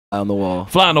On the wall.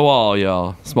 Fly on the wall,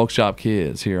 y'all. Smoke Shop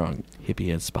Kids here on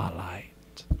Hippyhead Spotlight.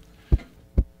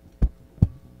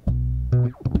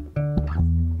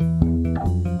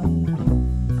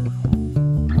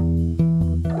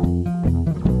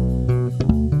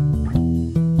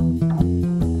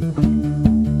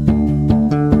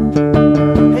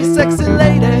 Hey, sexy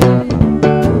lady,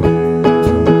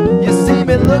 you see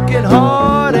me looking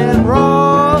hard and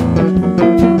raw.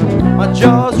 My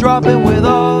jaw's dropping with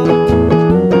awe.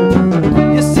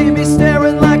 You see me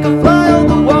staring like a fly on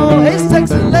the wall. Hey,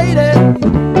 sexy lady,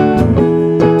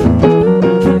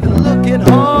 looking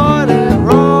hard and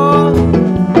raw.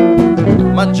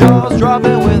 My jaw's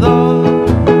dropping with awe.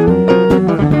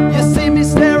 You see me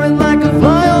staring like a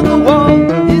fly on the wall.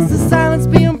 Is the silence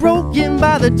being broken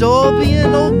by the door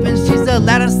being open? She's the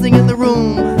loudest thing in the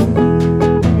room.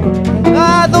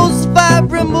 Ah, those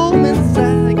vibrant movements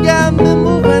got me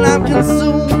moving, I'm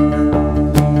consumed.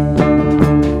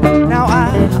 Now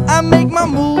I make my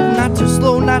move, not too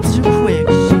slow, not too quick.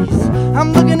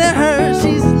 I'm looking at her,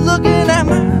 she's looking at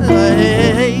my hey,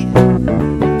 hey,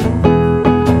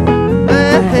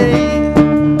 hey.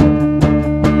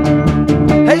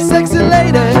 Hey, sexy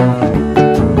lady,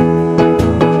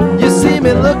 you see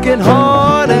me looking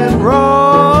hard and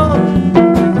raw.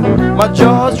 My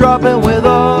jaw's dropping with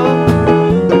awe.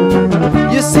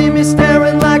 You see me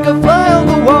staring like a fly on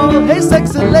the wall. Hey,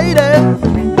 sexy lady,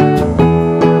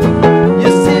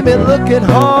 you see me looking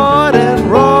hard and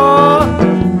raw.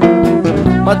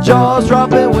 My jaw's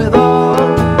dropping with awe.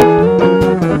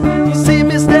 You see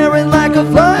me staring like a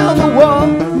fly on the wall.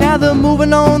 Now they're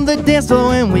moving on the dance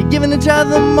floor and we're giving each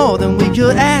other more than we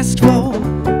could ask for.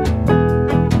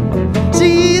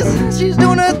 She's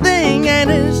doing her thing and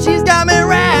she's got me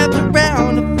wrapped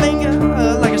around her finger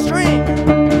like a string.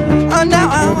 Now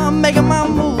I'm making my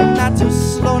move, not too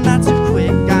slow, not too quick.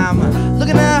 I'm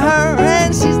looking at her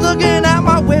and she's looking at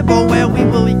my whip. Oh, where we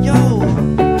will we go?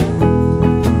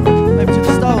 Maybe to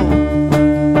the store.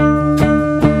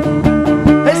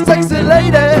 Hey, sexy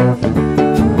lady,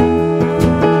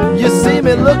 you see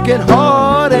me looking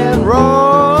hard and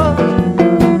raw.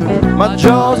 My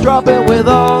jaw's dropping with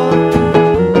awe.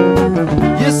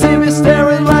 You see me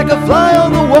staring like a fly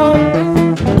on the wall.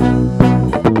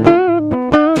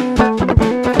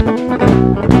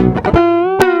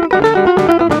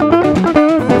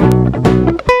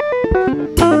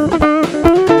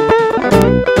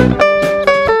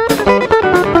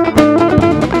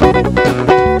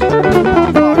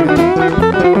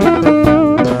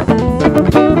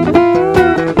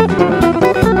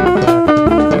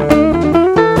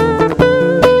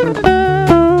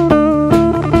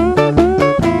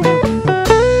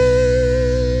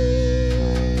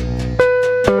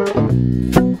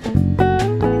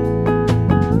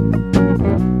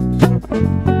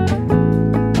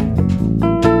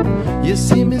 You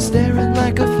see me staring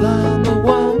like a fly on the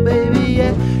wall, baby,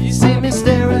 yeah. You see me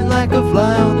staring like a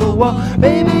fly on the wall,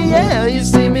 baby, yeah. You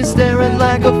see me staring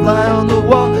like a fly on the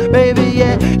wall, baby,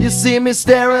 yeah. You see me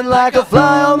staring like a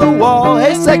fly on the wall.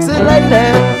 Hey, sexy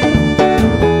lady,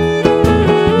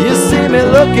 you see me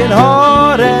looking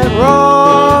hard and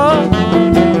raw.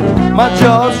 My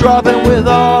jaw's dropping with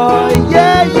awe,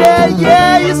 yeah, yeah,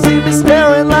 yeah. You see me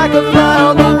staring like a fly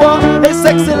on the wall. Hey,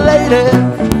 sexy lady,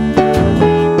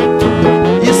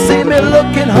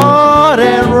 looking hard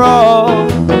and raw.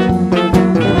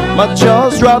 My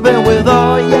jaw's dropping with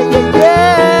awe. Yeah,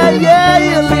 yeah, yeah, yeah.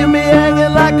 You leave me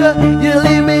hanging like a, you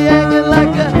leave me hanging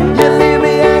like a, you leave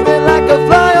me hanging like a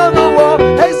fly on the wall.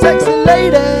 Hey, sexy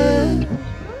lady.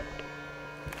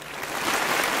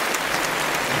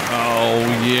 Oh,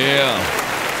 yeah.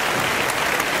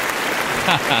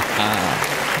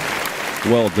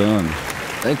 Well done.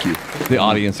 Thank you. The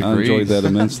audience I agrees. enjoyed that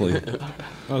immensely.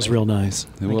 That was real nice.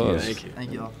 It was. Thank you.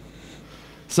 Thank you all.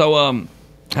 So,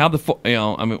 how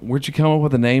where'd you come up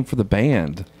with a name for the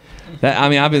band? That, I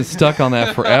mean, I've been stuck on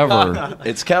that forever.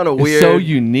 It's kind of It's weird. so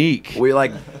unique. We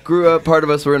like grew up. Part of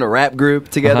us were in a rap group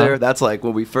together. Uh-huh. That's like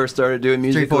when we first started doing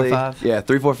music. 345. Yeah,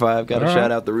 345. Got to All shout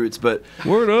right. out the Roots. But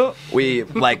Word up. we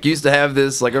like used to have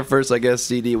this like our first, I guess,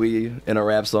 CD. We in a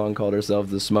rap song called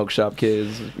ourselves the Smoke Shop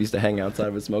Kids. We used to hang outside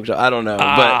of a smoke shop. I don't know,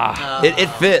 but it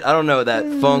fit. I don't know that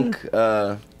funk,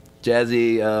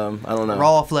 jazzy. I don't know.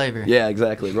 Raw flavor. Yeah,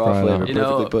 exactly. Raw Right flavor. on. You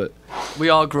Perfectly know, put. We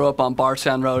all grew up on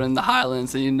Barstown Road in the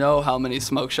Highlands, and you know how many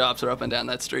smoke shops are up and down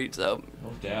that street, so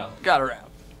got around.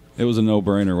 It was a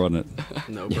no-brainer, wasn't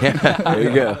it? Yeah, there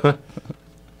you go.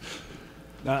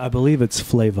 I believe it's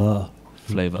flavor.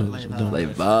 Flavor.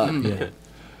 Flavor. Yeah.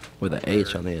 With an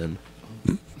H on the end.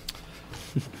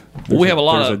 We have a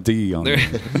lot There's of a D on it.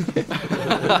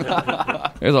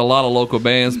 There's a lot of local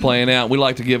bands playing out. We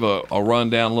like to give a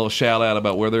rundown, a little shout out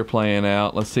about where they're playing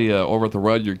out. Let's see, over at the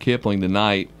Rudyard Kipling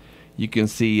tonight, you can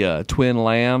see Twin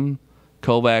Lamb,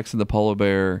 Kovacs and the Polar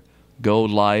Bear,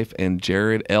 Gold Life, and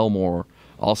Jared Elmore,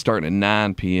 all starting at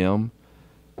 9 p.m.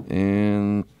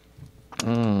 And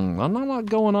not a lot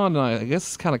going on tonight. I guess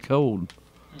it's kind of cold.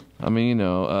 I mean, you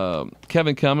know,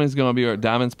 Kevin Cummings is going to be at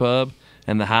Diamonds Pub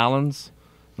and the Highlands,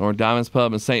 or Diamonds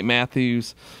Pub and St.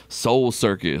 Matthews. Soul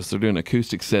Circus, they're doing an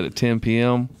acoustic set at 10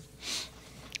 p.m.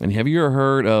 And have you ever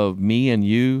heard of Me and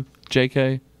You,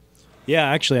 JK? Yeah,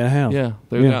 actually, I have. Yeah,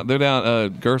 they're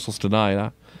down Gersel's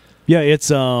tonight. Yeah, it's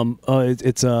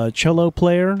a cello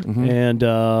player and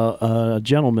a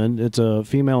gentleman. It's a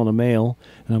female and a male,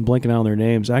 and I'm blanking out on their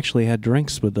names. I actually had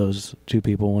drinks with those two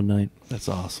people one night. That's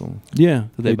awesome. Yeah.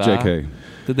 Did they Hey, buy? JK.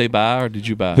 Did they buy or did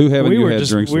you buy? Who haven't We you were had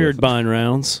just drinks weird with? buying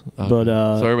rounds, but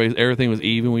So everything was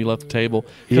even when you left the table.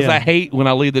 Because Yeah. I hate when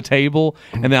I leave the table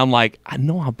and then I'm like, I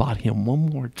know I bought him one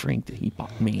more drink that he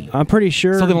bought me. I'm pretty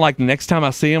sure. So then, like, next time I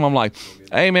see him, I'm like,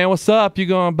 "Hey, man, what's up? You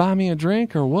gonna buy me a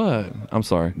drink or what?" I'm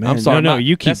sorry. Man, I'm sorry. no,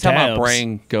 you keep That's how my tabs.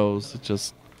 brain goes. It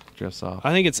just drifts off.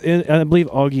 I think it's. I believe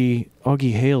Augie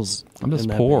Hales. I'm just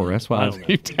in that poor. band. That's why I don't know.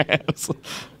 keep tabs.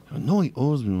 I know he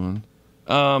owes me one.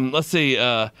 Let's see.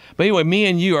 But anyway, Me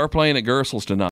and You are playing at Gersel's tonight.